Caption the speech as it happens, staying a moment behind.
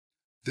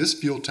This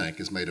fuel tank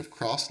is made of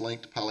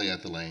cross-linked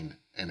polyethylene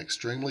and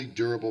extremely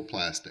durable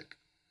plastic.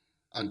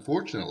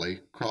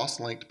 Unfortunately,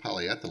 cross-linked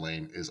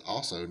polyethylene is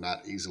also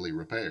not easily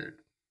repaired.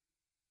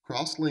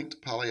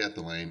 Cross-linked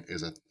polyethylene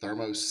is a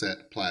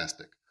thermoset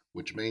plastic,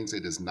 which means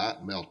it is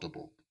not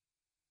meltable.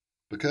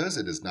 Because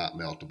it is not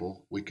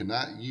meltable, we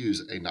cannot use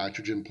a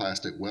nitrogen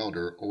plastic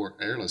welder or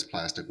airless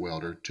plastic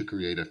welder to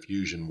create a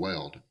fusion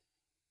weld.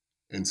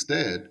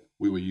 Instead,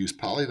 we will use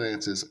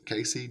Polyvance's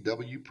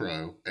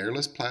KCWPRO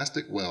airless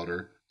plastic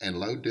welder and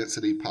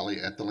low-density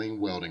polyethylene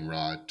welding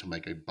rod to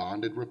make a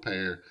bonded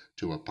repair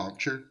to a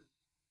puncture,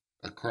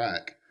 a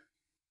crack,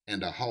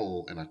 and a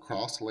hole in a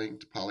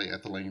cross-linked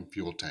polyethylene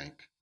fuel tank.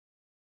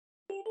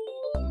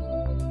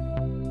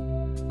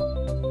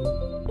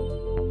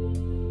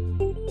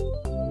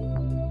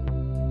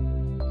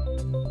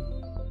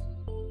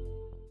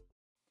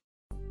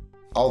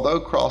 Although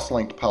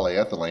cross-linked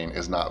polyethylene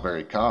is not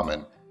very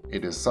common,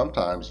 it is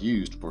sometimes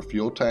used for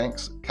fuel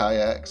tanks,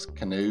 kayaks,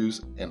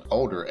 canoes, and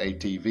older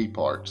ATV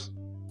parts.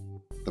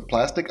 The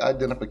plastic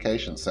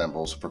identification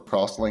symbols for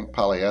cross-linked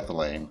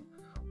polyethylene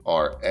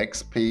are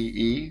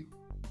XPE,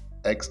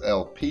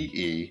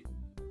 XLPE,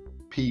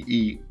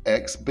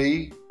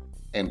 PEXB,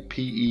 and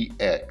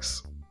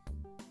PEX.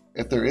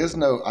 If there is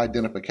no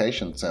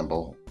identification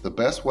symbol, the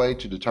best way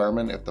to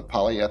determine if the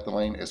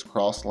polyethylene is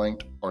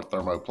cross-linked or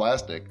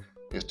thermoplastic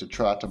is to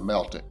try to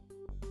melt it.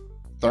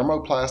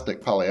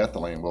 Thermoplastic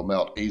polyethylene will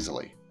melt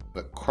easily,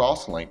 but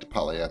cross-linked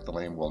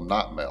polyethylene will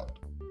not melt.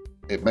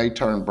 It may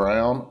turn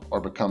brown or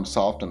become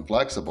soft and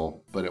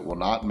flexible, but it will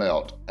not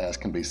melt, as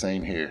can be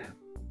seen here.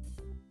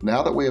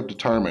 Now that we have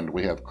determined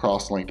we have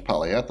cross-linked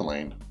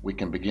polyethylene, we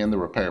can begin the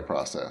repair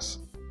process.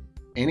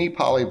 Any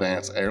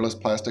Polyvance airless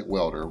plastic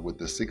welder with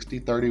the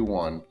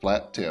 6031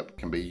 flat tip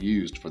can be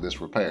used for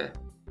this repair.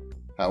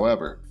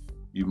 However,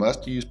 you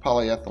must use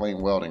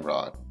polyethylene welding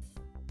rod.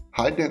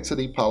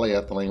 High-density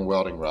polyethylene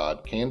welding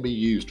rod can be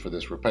used for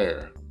this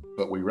repair,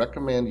 but we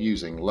recommend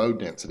using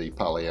low-density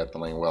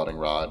polyethylene welding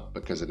rod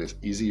because it is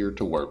easier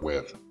to work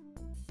with.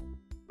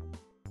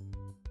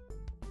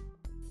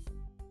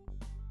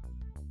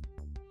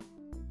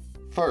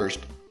 First,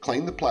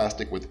 clean the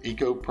plastic with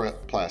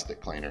EcoPrep plastic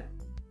cleaner.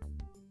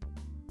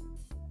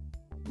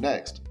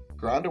 Next,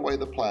 grind away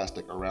the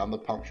plastic around the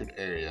punctured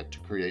area to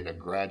create a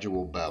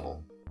gradual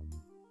bevel.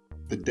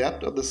 The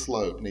depth of the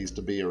slope needs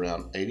to be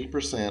around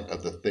 80%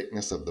 of the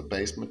thickness of the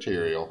base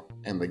material,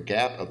 and the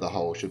gap of the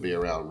hole should be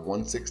around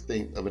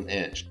 1/16 of an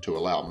inch to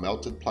allow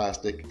melted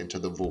plastic into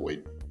the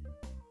void.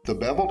 The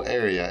beveled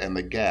area and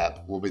the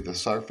gap will be the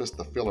surface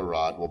the filler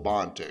rod will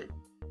bond to.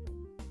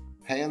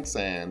 Hand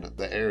sand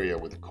the area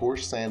with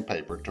coarse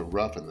sandpaper to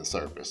roughen the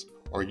surface,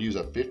 or use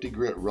a 50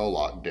 grit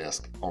roll-lock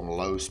disc on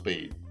low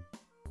speed.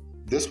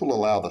 This will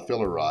allow the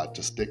filler rod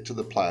to stick to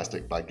the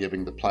plastic by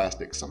giving the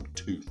plastic some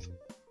tooth.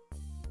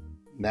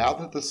 Now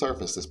that the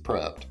surface is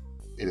prepped,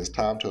 it is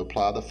time to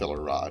apply the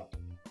filler rod.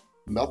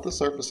 Melt the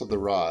surface of the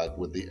rod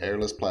with the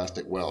airless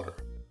plastic welder.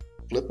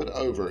 Flip it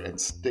over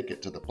and stick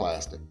it to the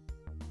plastic.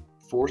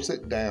 Force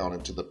it down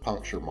into the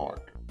puncture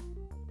mark.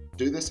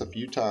 Do this a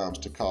few times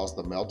to cause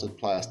the melted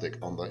plastic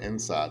on the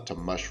inside to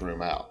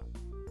mushroom out.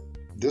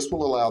 This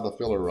will allow the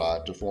filler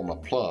rod to form a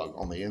plug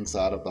on the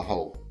inside of the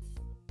hole.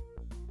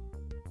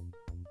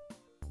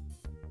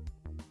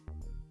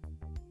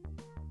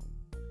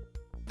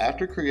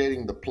 After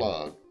creating the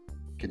plug,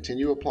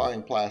 continue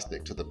applying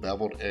plastic to the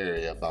beveled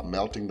area by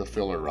melting the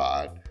filler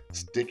rod,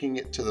 sticking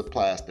it to the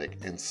plastic,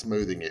 and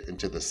smoothing it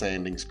into the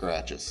sanding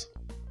scratches.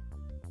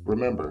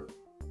 Remember,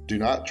 do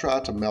not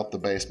try to melt the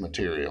base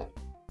material.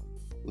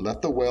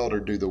 Let the welder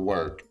do the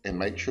work and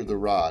make sure the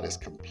rod is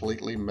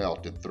completely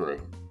melted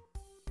through.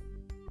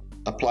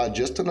 Apply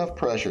just enough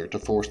pressure to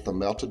force the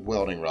melted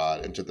welding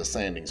rod into the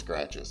sanding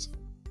scratches.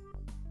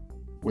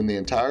 When the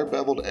entire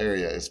beveled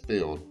area is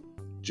filled,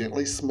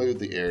 gently smooth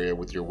the area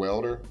with your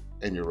welder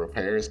and your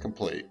repair is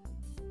complete.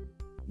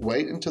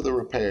 Wait until the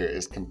repair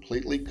is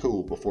completely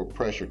cool before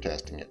pressure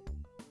testing it.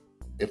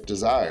 If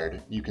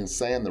desired, you can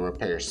sand the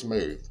repair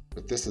smooth,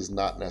 but this is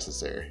not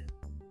necessary.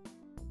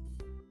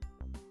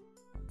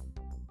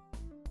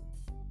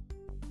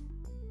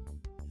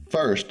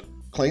 First,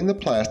 clean the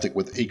plastic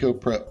with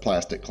EcoPrep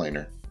plastic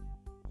cleaner.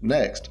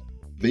 Next,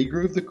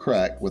 V-groove the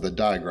crack with a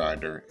die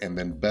grinder and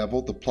then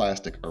bevel the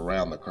plastic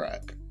around the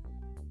crack.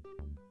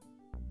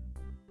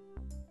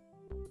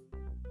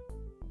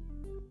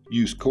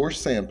 Use coarse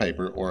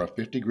sandpaper or a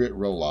 50 grit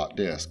roll-lock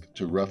disc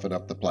to roughen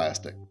up the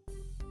plastic.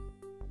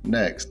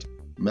 Next,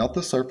 melt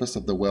the surface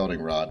of the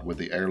welding rod with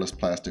the airless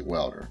plastic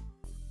welder.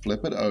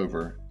 Flip it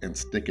over and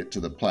stick it to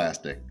the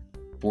plastic,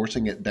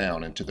 forcing it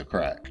down into the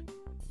crack.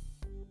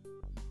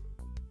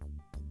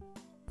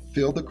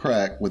 Fill the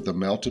crack with the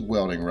melted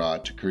welding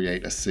rod to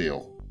create a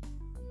seal.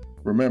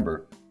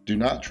 Remember, do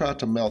not try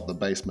to melt the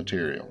base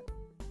material.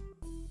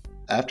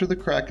 After the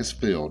crack is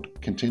filled,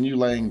 continue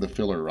laying the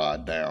filler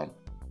rod down,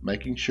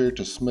 making sure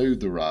to smooth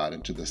the rod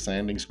into the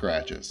sanding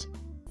scratches,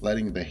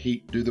 letting the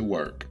heat do the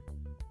work.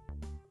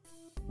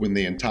 When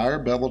the entire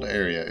beveled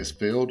area is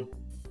filled,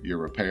 your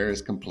repair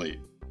is complete.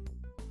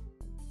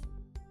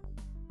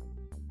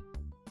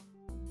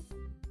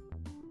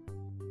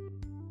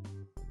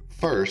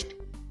 First,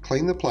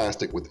 clean the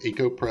plastic with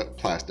EcoPrep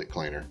plastic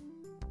cleaner.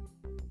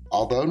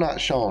 Although not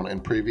shown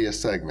in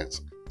previous segments,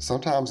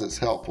 sometimes it's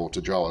helpful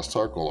to draw a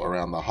circle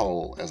around the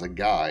hole as a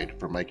guide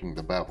for making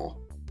the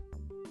bevel.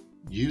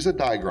 Use a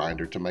die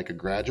grinder to make a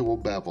gradual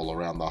bevel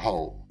around the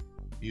hole,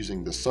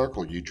 using the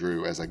circle you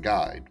drew as a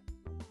guide.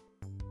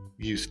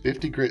 Use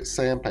 50 grit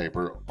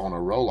sandpaper on a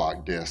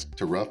Rolock disc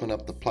to roughen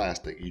up the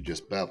plastic you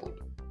just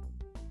beveled.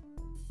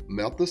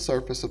 Melt the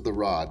surface of the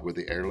rod with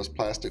the airless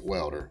plastic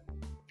welder,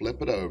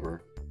 flip it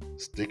over,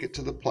 stick it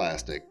to the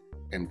plastic,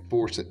 and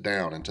force it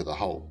down into the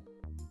hole.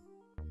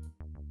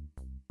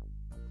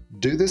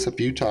 Do this a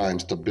few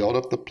times to build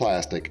up the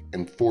plastic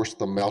and force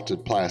the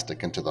melted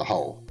plastic into the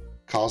hole,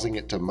 causing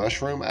it to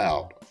mushroom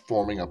out,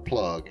 forming a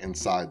plug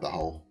inside the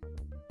hole.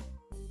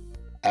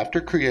 After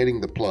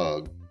creating the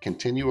plug,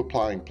 continue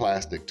applying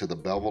plastic to the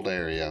beveled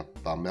area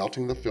by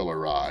melting the filler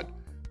rod,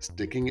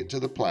 sticking it to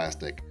the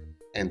plastic,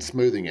 and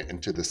smoothing it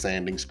into the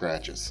sanding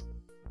scratches.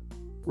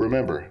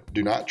 Remember,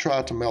 do not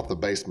try to melt the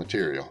base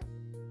material.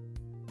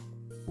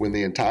 When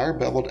the entire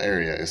beveled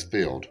area is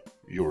filled,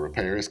 your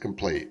repair is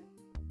complete.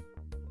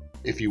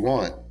 If you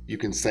want, you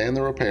can sand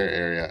the repair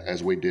area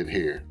as we did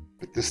here,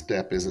 but this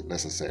step isn't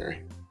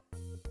necessary.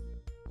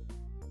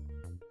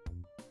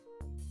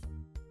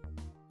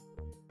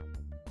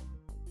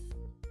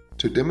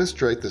 To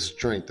demonstrate the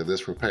strength of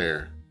this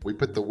repair, we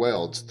put the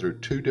welds through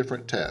two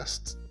different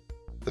tests.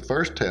 The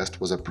first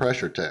test was a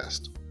pressure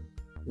test.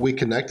 We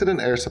connected an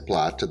air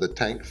supply to the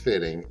tank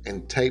fitting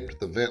and taped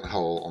the vent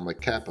hole on the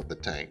cap of the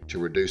tank to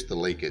reduce the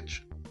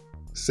leakage.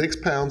 6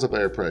 pounds of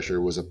air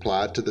pressure was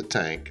applied to the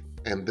tank,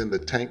 and then the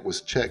tank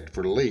was checked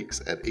for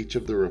leaks at each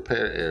of the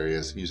repair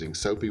areas using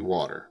soapy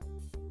water.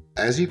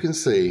 As you can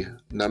see,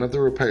 none of the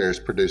repairs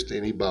produced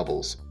any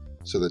bubbles,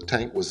 so the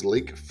tank was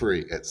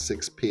leak-free at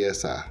 6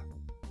 psi.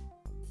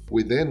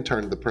 We then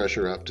turned the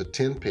pressure up to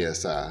 10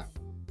 psi.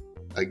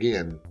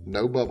 Again,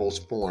 no bubbles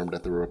formed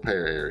at the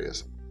repair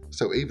areas,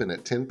 so even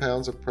at 10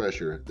 pounds of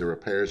pressure, the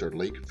repairs are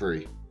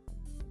leak-free.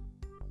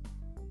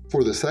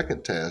 For the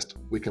second test,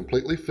 we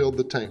completely filled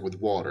the tank with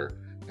water,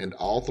 and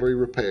all 3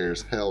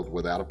 repairs held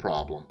without a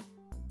problem.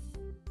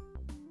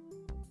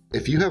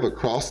 If you have a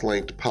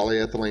cross-linked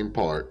polyethylene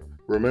part,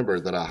 remember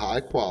that a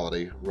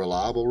high-quality,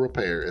 reliable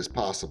repair is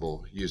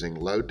possible using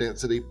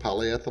low-density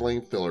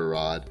polyethylene filler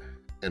rod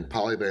and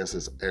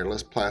Polyvance's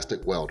airless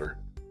plastic welder.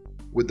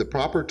 With the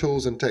proper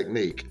tools and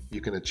technique,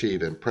 you can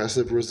achieve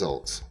impressive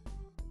results.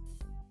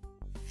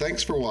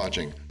 Thanks for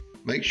watching.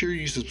 Make sure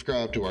you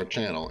subscribe to our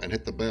channel and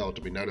hit the bell to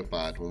be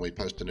notified when we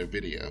post a new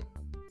video.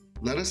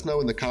 Let us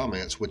know in the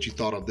comments what you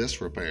thought of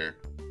this repair,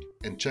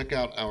 and check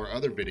out our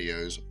other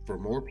videos for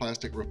more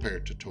plastic repair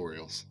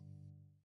tutorials.